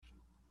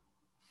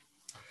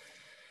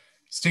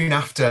Soon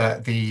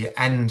after the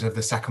end of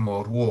the Second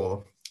World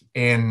War,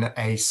 in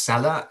a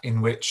cellar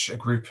in which a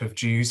group of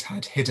Jews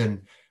had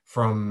hidden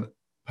from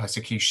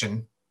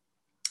persecution,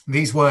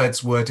 these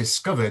words were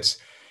discovered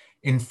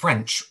in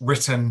French,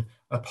 written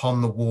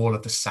upon the wall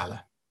of the cellar.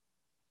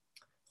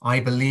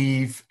 I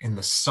believe in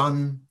the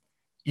sun,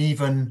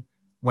 even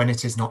when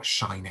it is not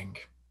shining.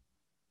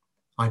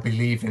 I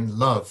believe in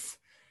love,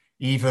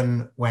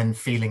 even when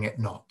feeling it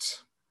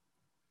not.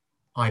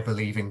 I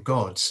believe in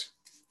God,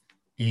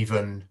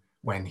 even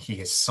when he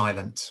is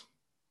silent.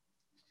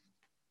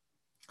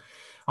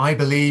 I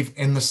believe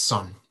in the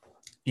sun,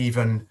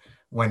 even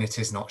when it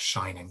is not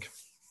shining.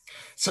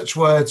 Such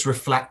words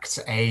reflect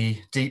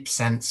a deep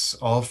sense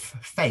of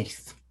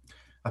faith,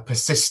 a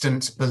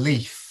persistent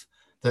belief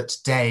that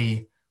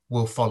day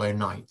will follow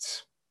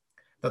night,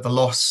 that the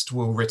lost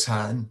will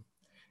return,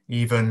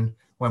 even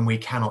when we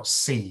cannot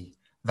see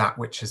that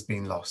which has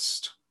been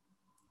lost,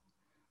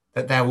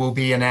 that there will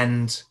be an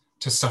end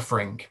to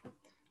suffering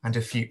and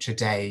a future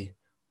day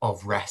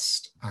of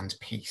rest and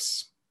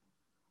peace.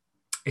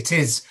 It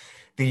is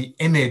the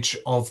image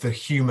of the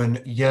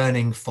human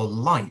yearning for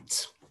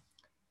light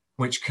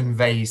which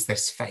conveys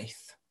this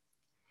faith,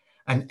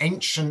 an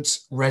ancient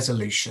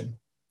resolution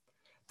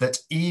that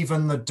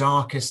even the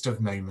darkest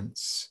of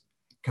moments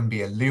can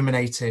be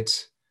illuminated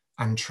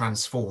and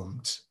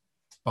transformed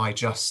by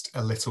just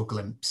a little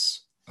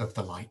glimpse of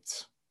the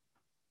light.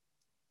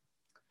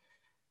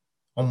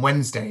 On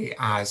Wednesday,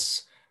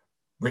 as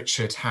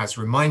Richard has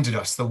reminded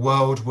us, the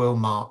world will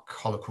mark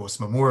Holocaust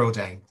Memorial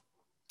Day.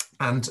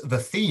 And the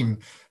theme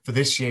for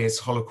this year's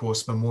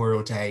Holocaust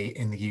Memorial Day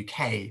in the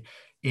UK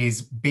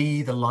is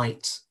Be the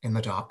Light in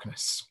the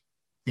Darkness.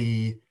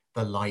 Be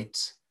the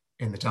light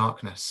in the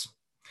darkness.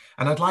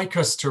 And I'd like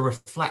us to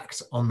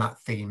reflect on that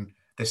theme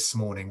this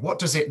morning. What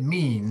does it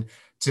mean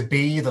to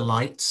be the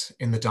light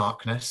in the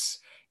darkness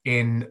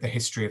in the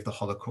history of the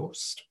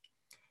Holocaust?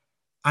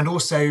 And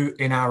also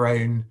in our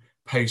own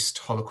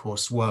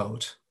post-Holocaust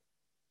world?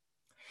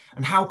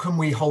 And how can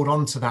we hold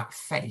on to that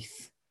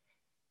faith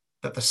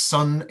that the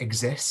sun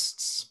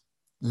exists,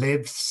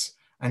 lives,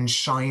 and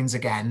shines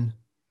again,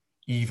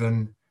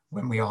 even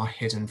when we are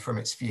hidden from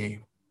its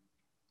view?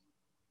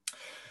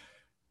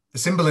 The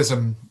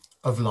symbolism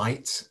of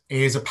light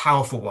is a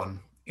powerful one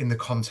in the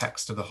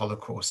context of the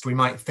Holocaust. We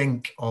might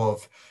think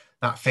of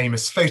that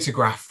famous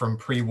photograph from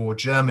pre-war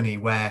Germany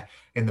where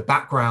in the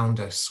background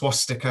a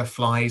swastika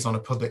flies on a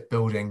public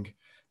building,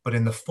 but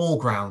in the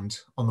foreground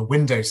on the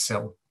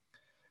windowsill,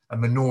 a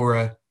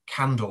menorah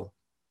candle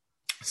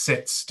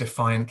sits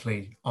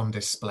defiantly on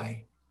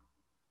display.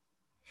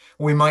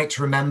 We might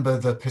remember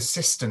the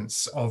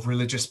persistence of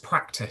religious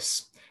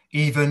practice,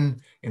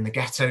 even in the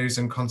ghettos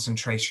and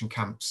concentration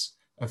camps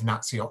of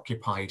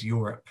Nazi-occupied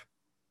Europe.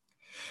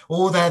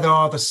 Or there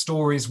are the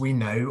stories we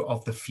know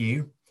of the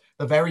few,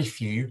 the very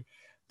few,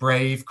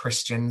 brave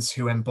Christians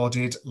who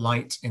embodied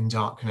light in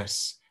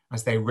darkness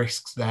as they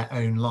risked their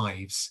own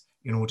lives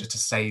in order to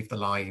save the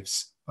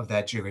lives of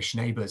their Jewish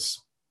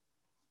neighbours.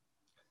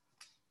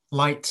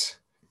 Light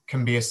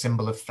can be a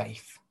symbol of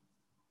faith.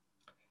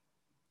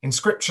 In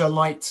Scripture,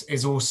 light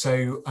is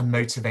also a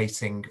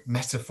motivating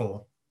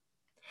metaphor.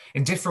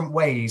 In different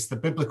ways, the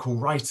biblical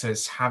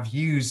writers have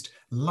used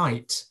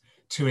light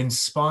to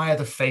inspire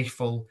the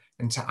faithful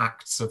into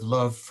acts of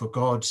love for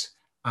God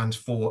and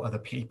for other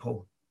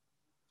people.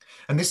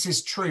 And this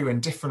is true in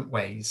different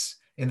ways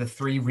in the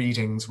three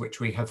readings which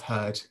we have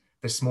heard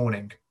this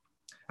morning.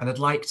 And I'd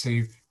like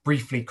to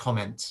briefly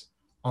comment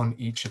on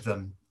each of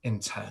them in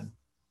turn.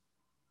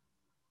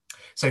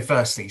 So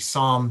firstly,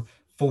 Psalm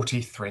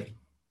 43.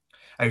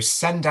 Oh,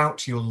 send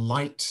out your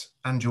light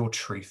and your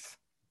truth.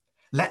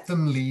 Let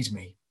them lead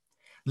me.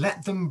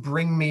 Let them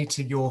bring me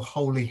to your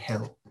holy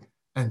hill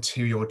and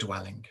to your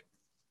dwelling.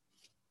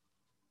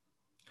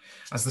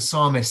 As the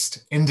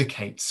psalmist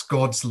indicates,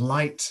 God's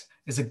light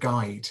is a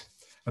guide,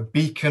 a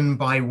beacon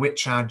by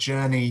which our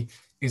journey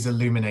is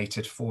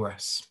illuminated for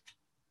us.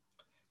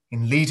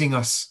 In leading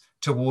us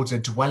towards a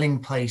dwelling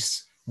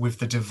place with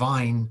the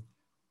divine,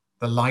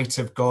 the light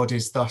of God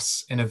is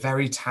thus, in a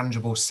very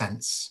tangible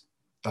sense,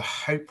 the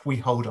hope we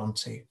hold on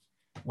to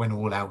when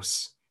all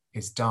else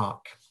is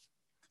dark.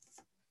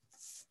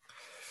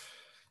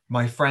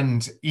 My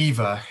friend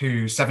Eva,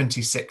 who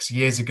 76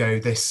 years ago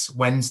this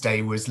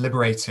Wednesday was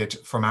liberated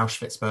from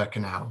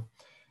Auschwitz-Birkenau,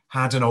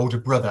 had an older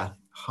brother,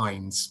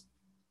 Heinz.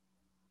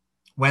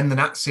 When the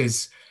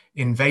Nazis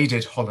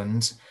invaded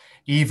Holland,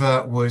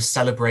 Eva was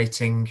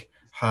celebrating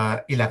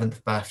her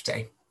 11th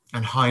birthday,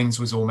 and Heinz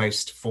was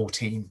almost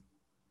 14.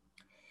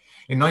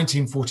 In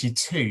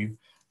 1942,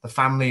 the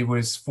family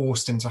was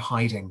forced into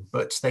hiding,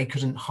 but they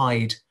couldn't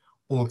hide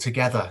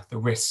altogether. The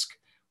risk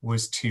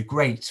was too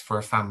great for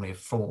a family of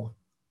four.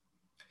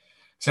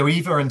 So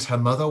Eva and her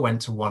mother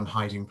went to one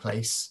hiding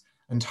place,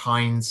 and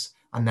Heinz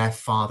and their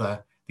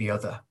father the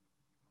other.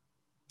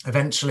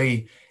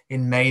 Eventually,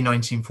 in May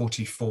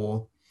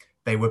 1944,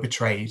 they were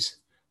betrayed,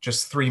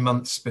 just 3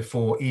 months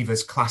before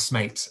Eva's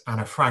classmate,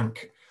 Anna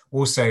Frank,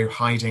 also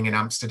hiding in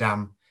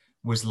Amsterdam,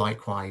 was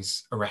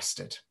likewise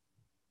arrested.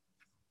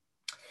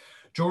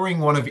 During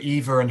one of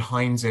Eva and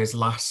Heinz's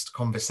last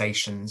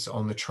conversations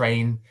on the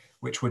train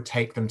which would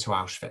take them to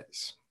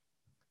Auschwitz,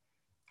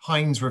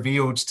 Heinz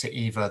revealed to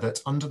Eva that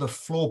under the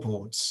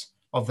floorboards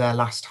of their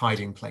last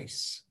hiding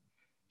place,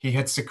 he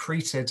had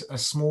secreted a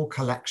small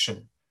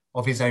collection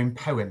of his own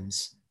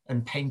poems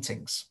and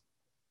paintings.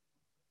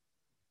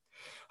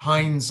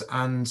 Heinz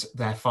and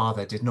their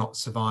father did not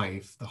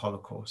survive the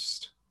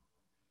Holocaust.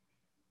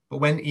 But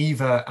when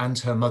Eva and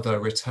her mother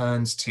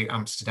returned to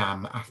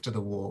Amsterdam after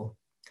the war,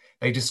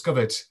 they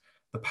discovered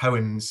the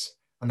poems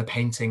and the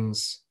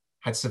paintings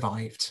had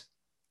survived,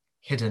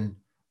 hidden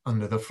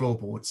under the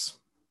floorboards.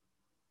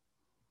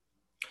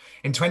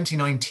 In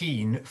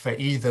 2019, for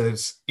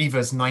Eva's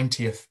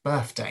 90th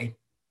birthday,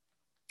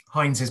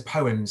 Heinz's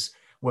poems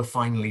were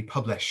finally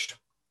published.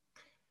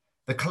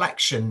 The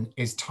collection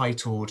is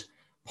titled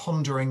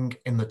Pondering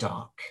in the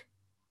Dark.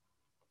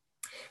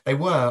 They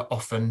were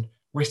often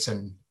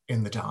written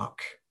in the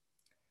dark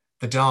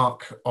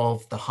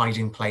of the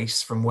hiding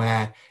place from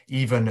where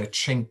even a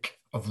chink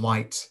of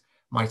light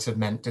might have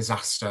meant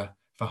disaster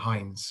for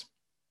Heinz.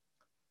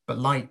 But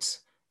light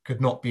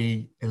could not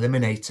be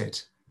eliminated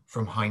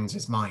from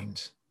Heinz's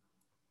mind.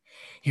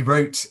 He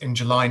wrote in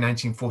July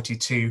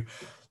 1942,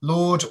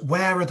 "Lord,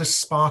 where are the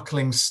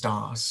sparkling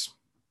stars?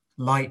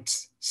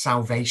 Light,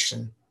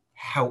 salvation,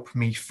 help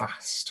me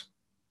fast."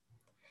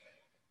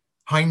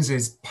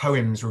 Heinz's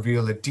poems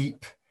reveal a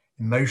deep,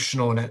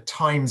 emotional, and at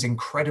times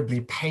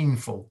incredibly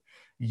painful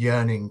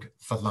yearning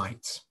for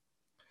light.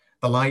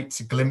 The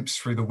light glimpsed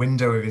through the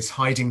window of his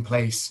hiding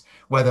place,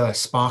 whether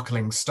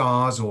sparkling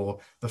stars or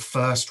the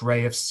first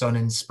ray of sun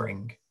in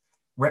spring,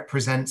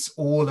 represents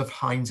all of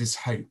Heinz's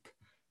hope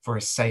for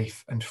a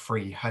safe and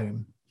free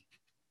home.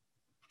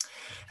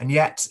 And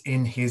yet,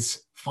 in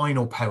his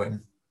final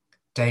poem,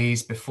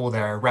 days before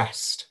their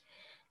arrest,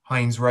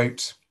 Heinz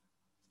wrote,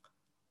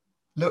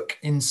 "Look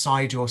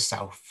inside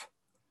yourself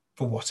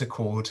for what are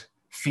called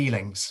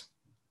feelings.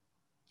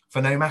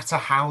 For no matter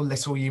how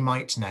little you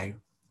might know,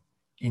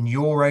 in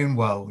your own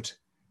world,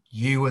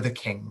 you are the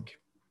king.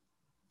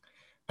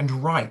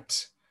 And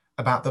write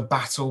about the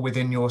battle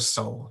within your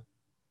soul,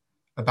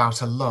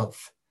 about a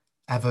love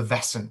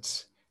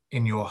effervescent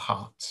in your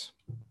heart."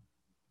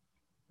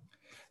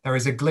 There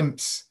is a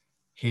glimpse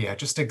here,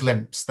 just a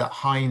glimpse, that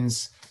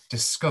Heinz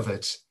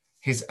discovered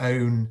his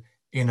own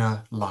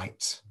inner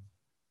light,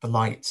 the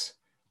light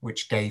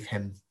which gave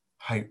him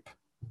hope.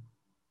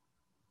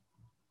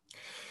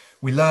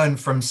 We learn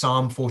from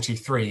Psalm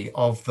 43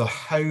 of the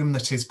home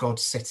that is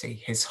God's city,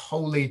 his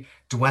holy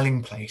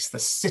dwelling place, the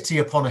city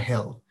upon a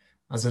hill,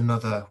 as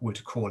another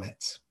would call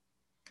it.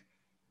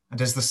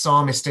 And as the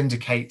psalmist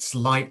indicates,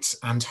 light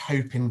and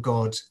hope in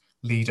God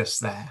lead us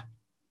there.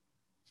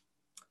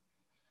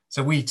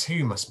 So we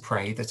too must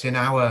pray that in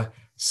our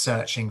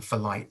searching for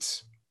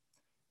light,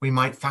 we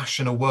might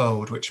fashion a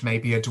world which may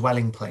be a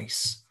dwelling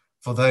place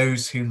for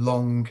those who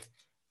long,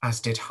 as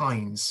did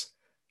Heinz,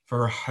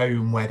 for a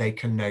home where they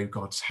can know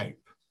God's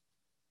hope.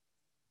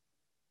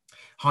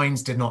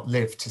 Heinz did not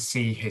live to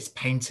see his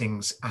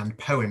paintings and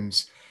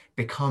poems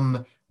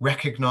become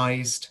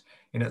recognized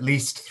in at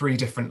least 3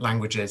 different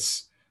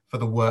languages for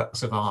the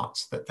works of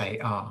art that they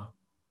are.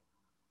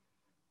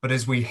 But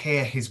as we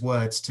hear his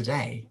words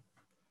today,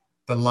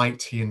 the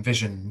light he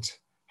envisioned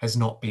has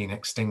not been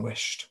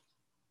extinguished.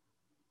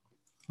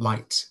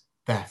 Light,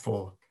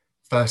 therefore,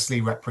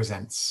 firstly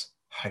represents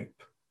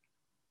hope.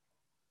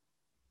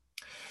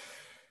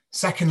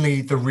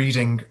 Secondly, the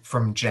reading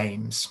from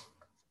James.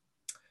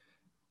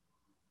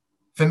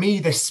 For me,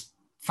 this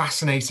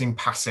fascinating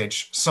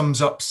passage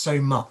sums up so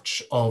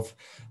much of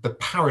the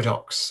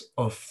paradox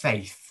of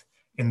faith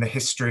in the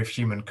history of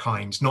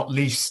humankind, not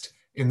least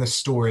in the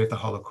story of the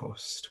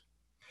Holocaust.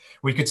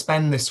 We could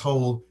spend this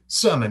whole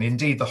sermon,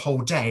 indeed the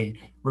whole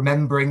day,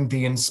 remembering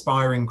the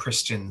inspiring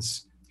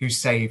Christians who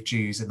saved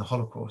Jews in the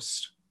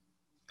Holocaust.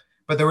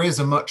 But there is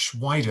a much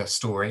wider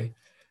story,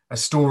 a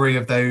story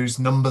of those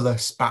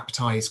numberless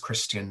baptized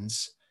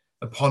Christians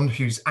upon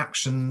whose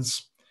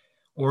actions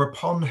or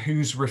upon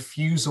whose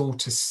refusal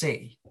to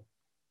see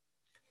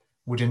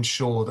would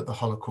ensure that the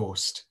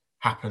Holocaust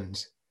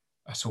happened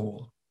at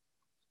all.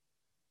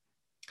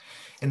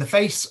 In the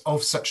face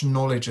of such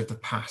knowledge of the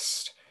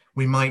past,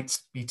 we might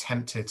be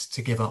tempted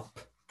to give up.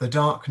 The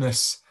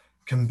darkness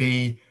can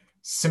be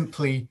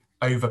simply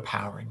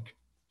overpowering.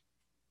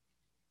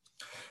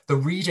 The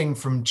reading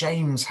from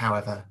James,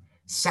 however,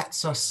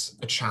 sets us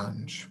a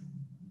challenge.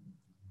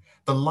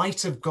 The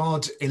light of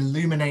God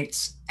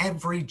illuminates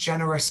every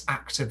generous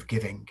act of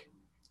giving,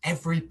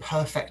 every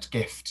perfect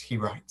gift, he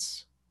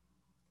writes.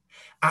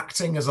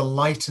 Acting as a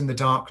light in the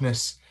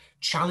darkness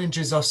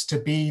challenges us to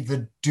be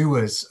the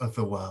doers of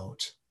the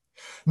world,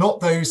 not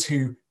those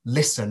who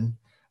listen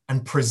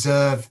and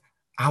preserve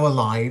our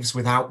lives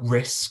without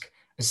risk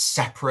as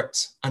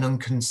separate and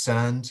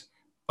unconcerned,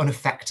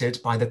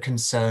 unaffected by the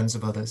concerns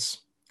of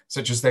others,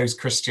 such as those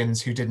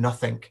Christians who did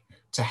nothing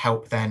to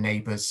help their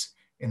neighbours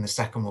in the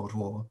Second World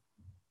War.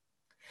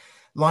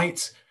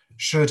 Light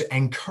should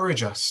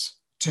encourage us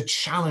to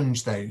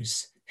challenge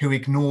those who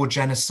ignore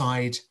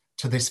genocide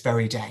to this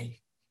very day.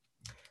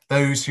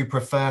 those who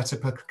prefer to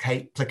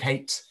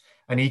placate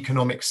an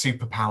economic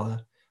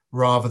superpower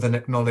rather than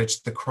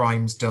acknowledge the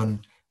crimes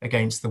done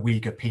against the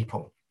Uyghur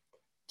people,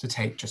 to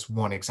take just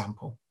one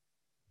example.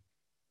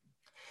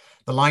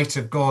 The light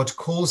of God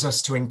calls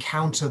us to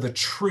encounter the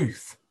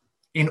truth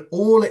in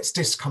all its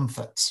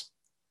discomfort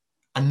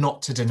and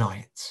not to deny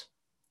it,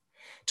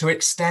 to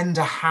extend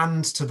a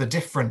hand to the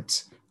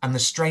different and the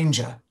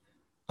stranger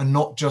and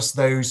not just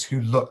those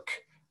who look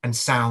and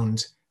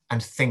sound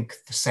and think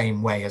the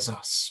same way as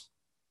us,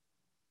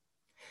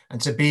 and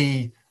to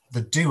be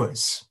the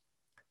doers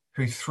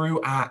who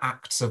through our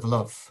acts of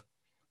love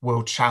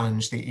will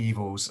challenge the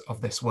evils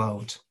of this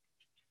world.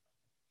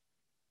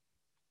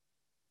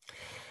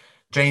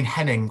 Jane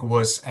Henning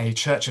was a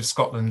Church of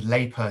Scotland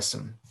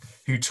layperson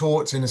who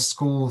taught in a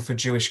school for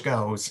Jewish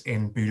girls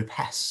in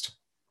Budapest.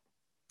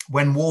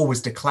 When war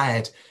was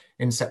declared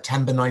in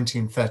September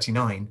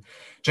 1939,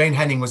 Jane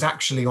Henning was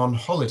actually on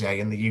holiday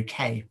in the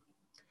UK.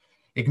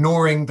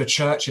 Ignoring the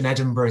church in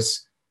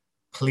Edinburgh's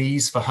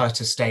pleas for her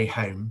to stay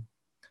home,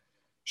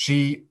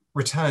 she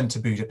returned to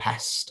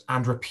Budapest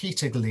and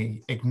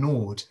repeatedly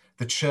ignored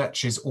the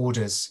church's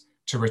orders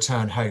to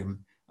return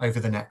home over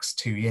the next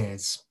 2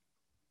 years.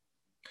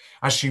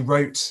 As she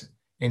wrote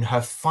in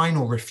her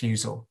final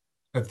refusal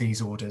of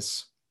these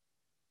orders,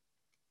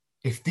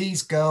 "If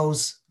these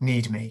girls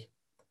need me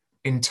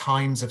in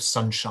times of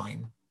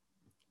sunshine,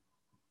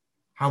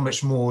 how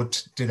much more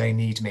do they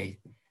need me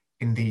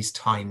in these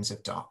times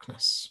of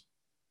darkness?"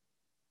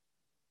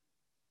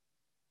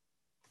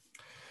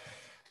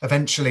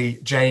 Eventually,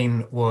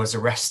 Jane was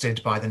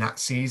arrested by the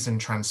Nazis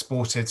and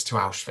transported to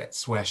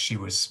Auschwitz, where she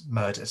was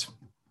murdered.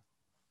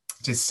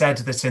 It is said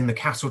that in the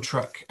cattle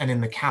truck and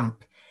in the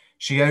camp,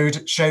 she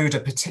showed a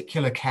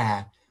particular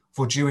care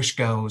for Jewish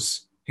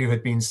girls who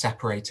had been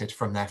separated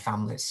from their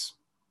families.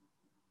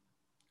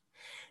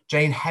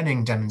 Jane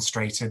Henning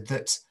demonstrated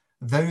that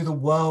though the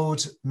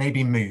world may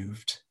be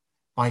moved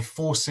by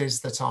forces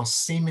that are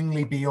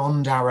seemingly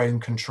beyond our own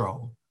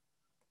control,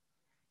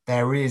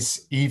 there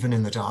is, even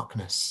in the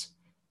darkness,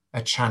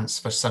 a chance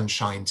for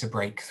sunshine to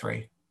break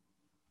through.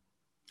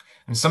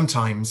 And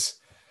sometimes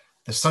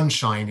the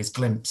sunshine is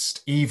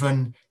glimpsed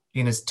even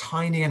in as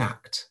tiny an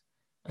act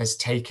as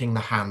taking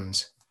the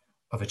hand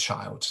of a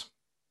child.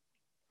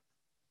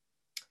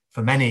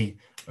 For many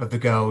of the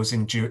girls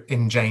in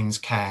Jane's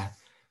care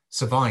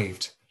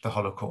survived the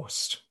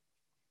Holocaust.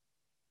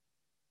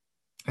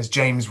 As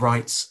James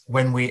writes,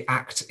 "When we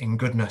act in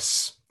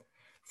goodness,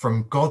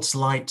 from God's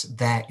light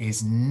there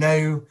is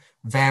no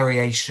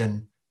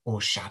variation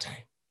or shadow."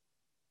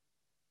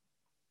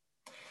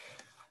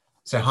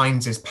 So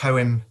Hind's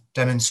poem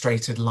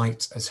demonstrated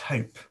light as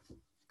hope.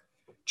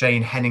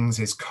 Jane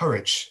Henning's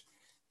courage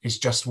is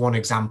just one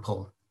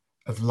example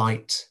of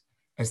light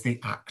as the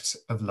act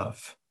of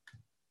love.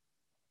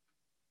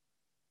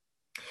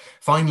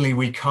 Finally,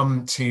 we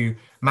come to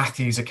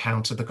Matthew's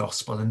account of the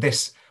gospel and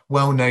this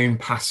well-known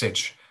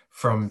passage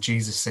from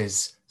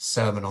Jesus's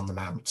Sermon on the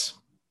Mount.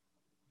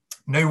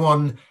 "No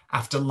one,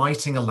 after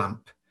lighting a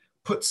lamp,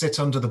 puts it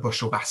under the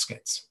bushel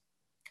basket,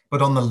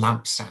 but on the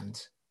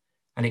lampstand,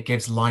 and it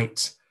gives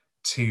light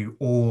to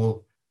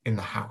all in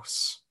the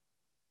house."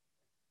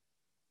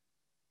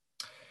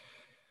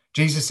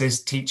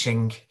 Jesus'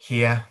 teaching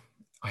here,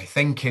 I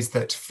think, is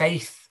that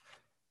faith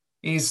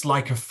is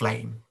like a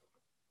flame,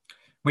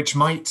 which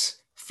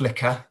might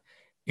flicker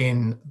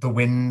in the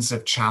winds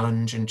of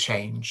challenge and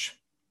change,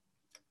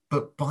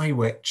 but by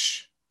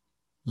which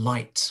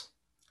light,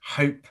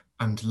 hope,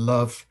 and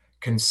love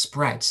can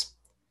spread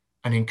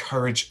and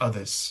encourage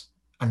others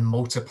and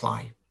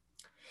multiply.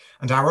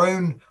 And our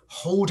own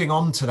holding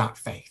on to that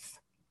faith,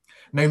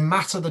 no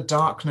matter the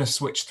darkness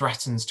which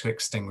threatens to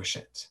extinguish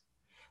it,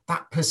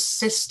 that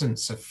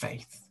persistence of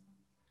faith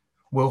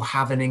will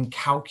have an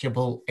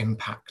incalculable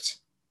impact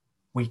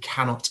we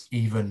cannot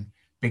even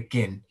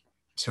begin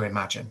to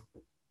imagine.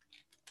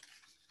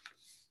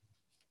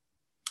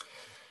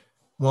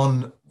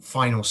 One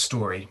final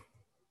story.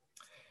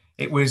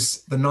 It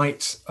was the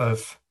night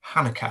of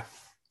Hanukkah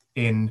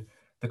in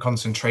the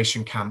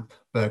concentration camp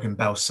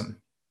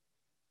Bergen-Belsen,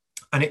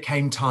 and it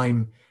came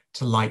time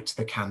to light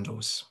the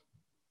candles.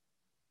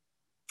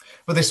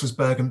 But this was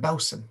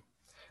Bergen-Belsen.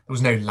 There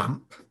was no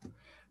lamp,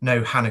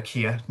 no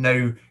Hanukkah,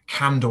 no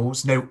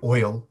candles, no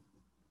oil,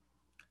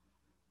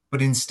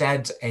 but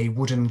instead a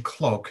wooden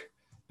clog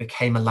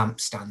became a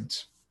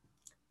lampstand.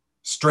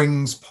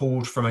 Strings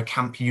pulled from a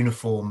camp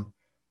uniform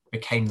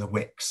became the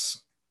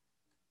wicks,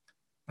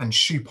 and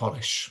shoe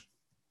polish,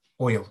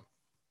 oil.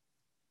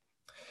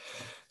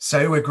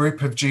 So a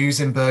group of Jews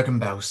in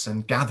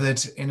Bergen-Belsen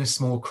gathered in a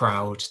small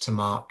crowd to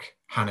mark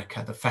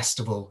Hanukkah, the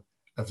festival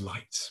of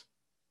light.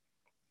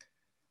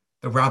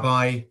 The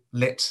rabbi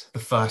lit the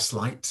first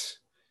light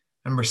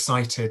and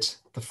recited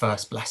the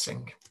first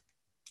blessing.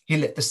 He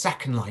lit the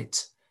second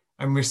light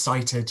and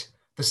recited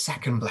the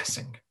second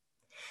blessing.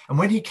 And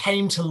when he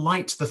came to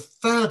light the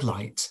third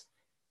light,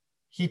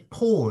 he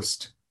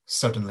paused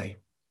suddenly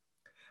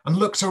and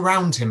looked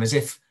around him as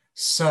if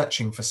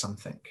searching for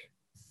something,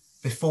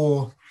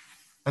 before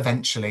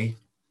eventually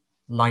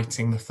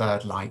lighting the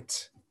third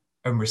light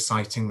and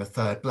reciting the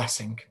third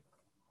blessing.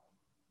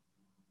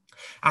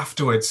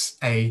 Afterwards,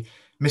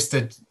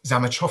 Mr.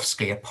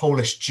 Zamachowski, a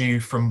Polish Jew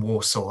from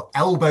Warsaw,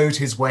 elbowed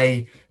his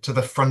way to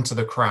the front of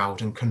the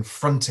crowd and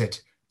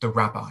confronted the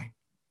rabbi.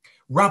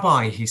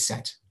 "Rabbi," he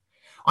said,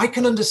 "I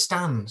can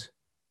understand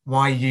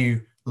why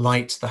you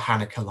light the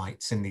Hanukkah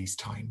lights in these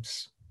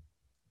times.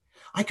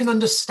 I can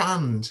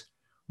understand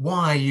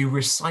why you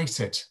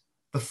recited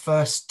the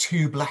first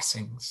two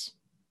blessings.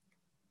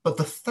 But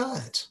the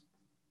third,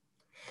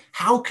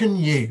 how can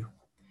you,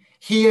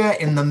 here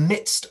in the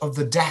midst of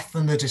the death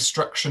and the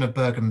destruction of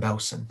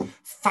Bergen-Belsen,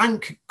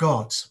 thank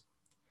God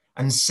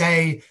and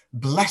say,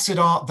 'Blessed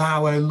art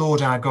thou, O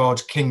Lord our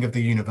God, King of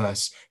the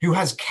universe, who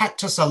has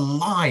kept us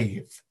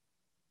alive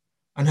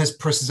and has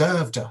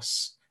preserved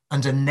us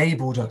and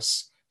enabled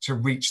us to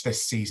reach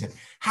this season?'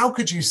 How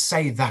could you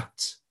say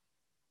that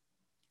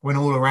when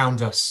all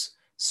around us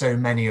so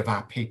many of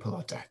our people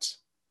are dead?"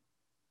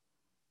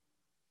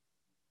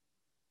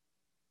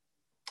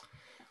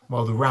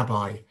 Well, the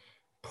rabbi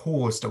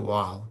paused a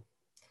while,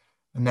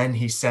 and then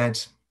he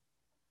said,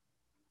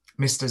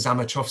 "Mr.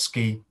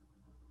 Zamachowski,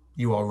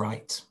 you are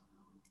right.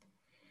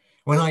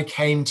 When I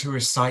came to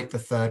recite the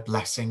third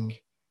blessing,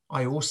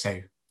 I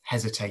also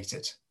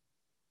hesitated.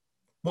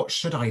 What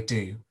should I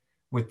do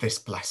with this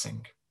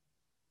blessing?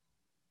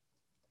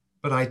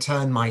 But I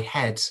turned my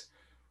head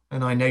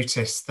and I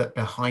noticed that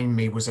behind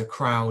me was a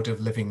crowd of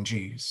living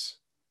Jews.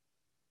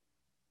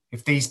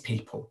 If these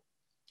people,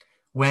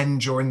 when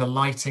during the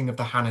lighting of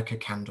the Hanukkah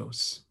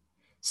candles,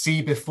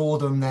 see before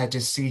them their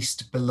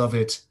deceased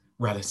beloved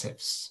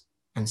relatives,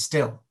 and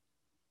still,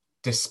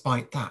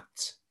 despite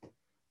that,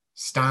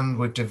 stand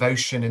with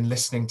devotion in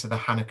listening to the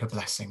Hanukkah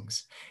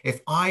blessings,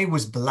 if I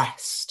was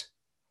blessed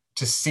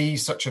to see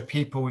such a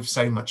people with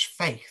so much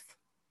faith,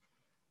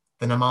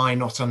 then am I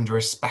not under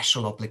a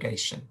special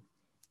obligation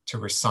to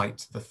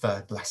recite the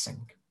third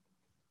blessing?"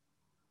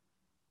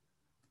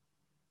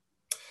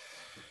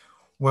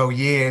 Well,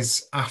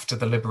 years after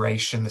the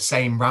liberation, the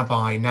same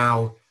rabbi,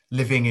 now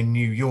living in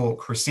New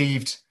York,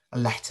 received a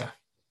letter,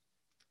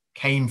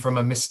 came from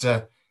a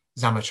Mr.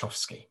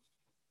 Zamachowski,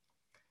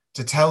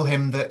 to tell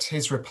him that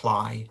his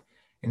reply,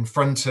 in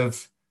front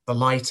of the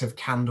light of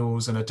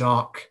candles and a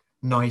dark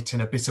night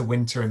in a bitter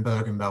winter in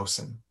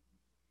Bergen-Belsen,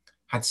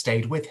 had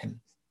stayed with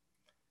him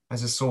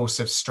as a source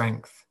of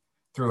strength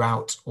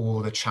throughout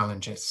all the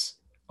challenges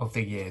of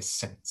the years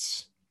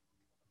since.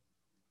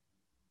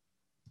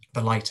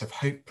 The light of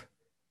hope,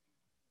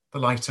 the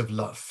light of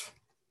love,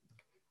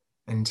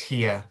 and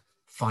here,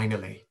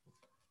 finally,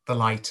 the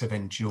light of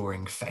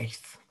enduring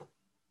faith.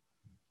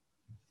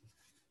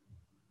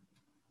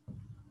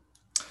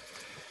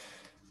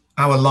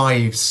 Our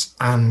lives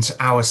and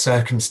our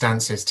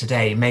circumstances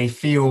today may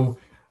feel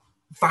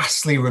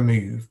vastly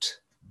removed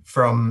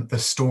from the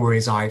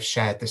stories I've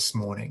shared this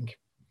morning.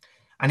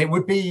 And it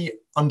would be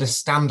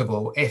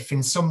understandable if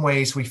in some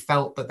ways we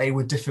felt that they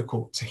were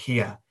difficult to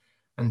hear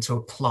and to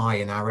apply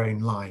in our own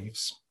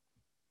lives.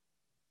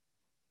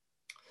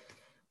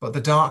 But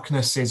the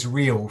darkness is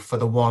real for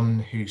the one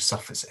who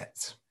suffers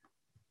it.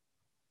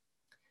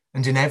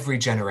 And in every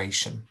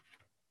generation,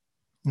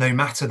 no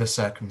matter the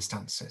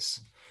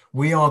circumstances,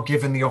 we are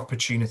given the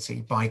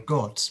opportunity by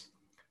God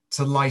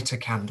to light a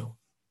candle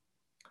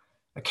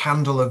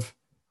of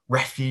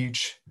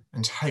refuge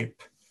and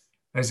hope,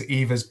 as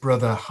Eva's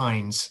brother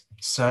Heinz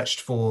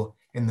searched for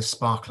in the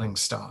sparkling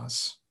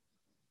stars.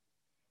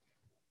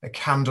 A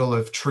candle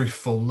of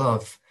truthful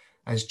love,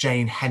 as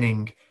Jane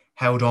Henning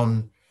held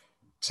on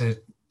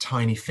to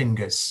tiny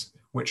fingers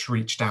which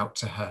reached out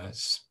to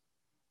hers.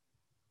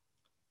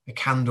 A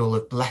candle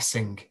of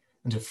blessing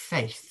and of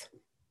faith,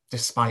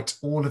 despite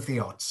all of the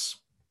odds.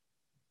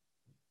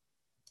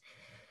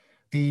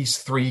 These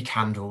three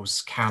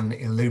candles can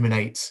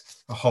illuminate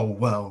the whole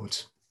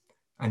world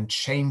and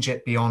change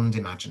it beyond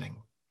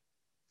imagining.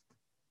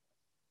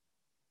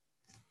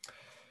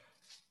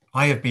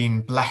 I have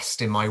been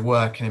blessed in my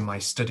work and in my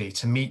study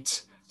to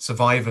meet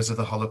survivors of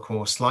the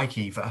Holocaust like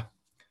Eva,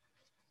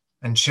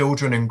 and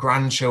children and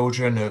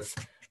grandchildren of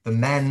the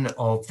men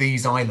of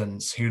these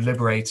islands who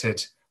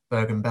liberated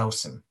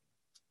Bergen-Belsen.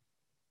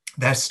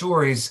 Their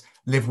stories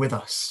live with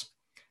us,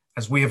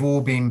 as we have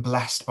all been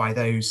blessed by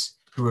those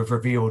who have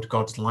revealed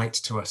God's light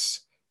to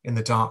us in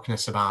the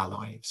darkness of our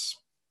lives.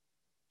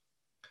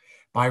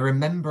 By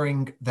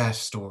remembering their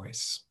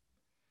stories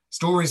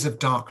of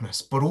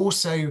darkness, but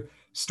also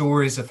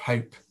stories of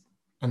hope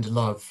and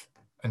love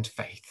and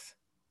faith,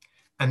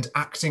 and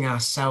acting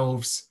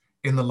ourselves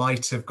in the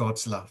light of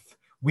God's love,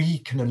 we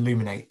can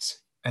illuminate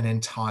an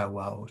entire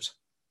world.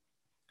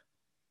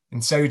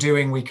 In so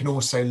doing, we can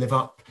also live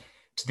up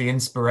to the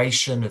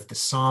inspiration of the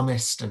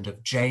psalmist and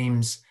of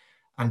James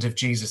and of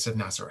Jesus of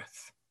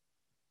Nazareth.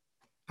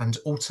 And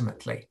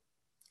ultimately,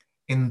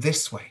 in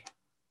this way,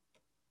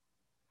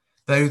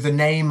 though the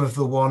name of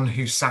the one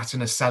who sat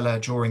in a cellar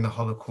during the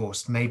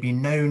Holocaust may be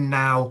known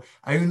now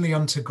only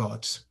unto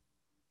God,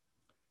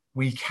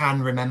 we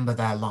can remember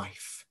their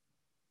life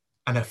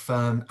and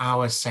affirm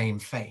our same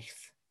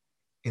faith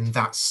in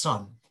that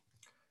Son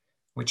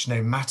which,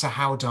 no matter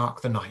how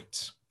dark the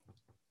night,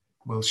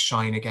 will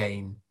shine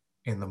again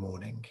in the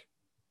morning.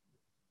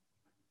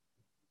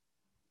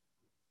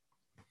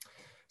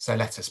 So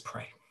let us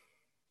pray.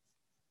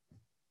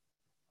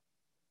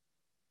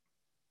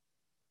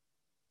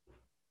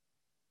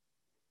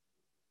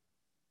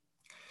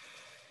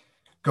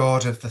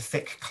 God of the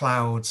thick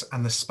clouds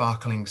and the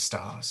sparkling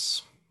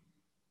stars,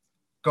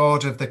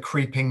 God of the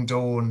creeping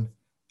dawn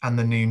and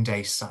the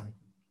noonday sun,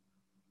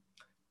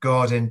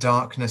 God in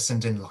darkness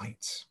and in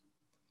light,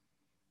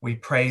 we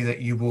pray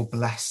that you will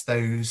bless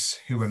those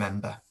who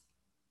remember,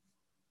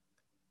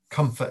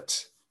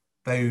 comfort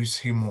those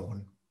who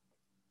mourn,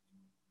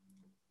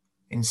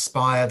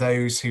 inspire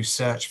those who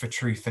search for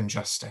truth and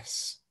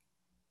justice,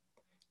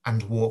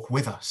 and walk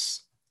with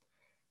us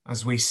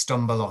as we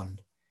stumble on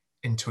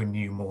into a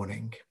new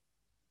morning.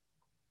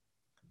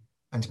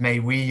 And may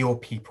we, your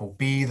people,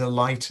 be the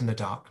light in the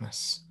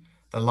darkness,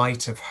 the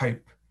light of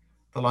hope,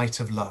 the light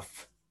of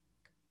love,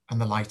 and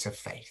the light of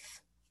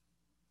faith.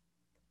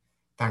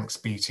 Thanks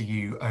be to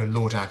you, O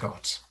Lord our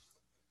God.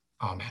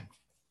 Amen.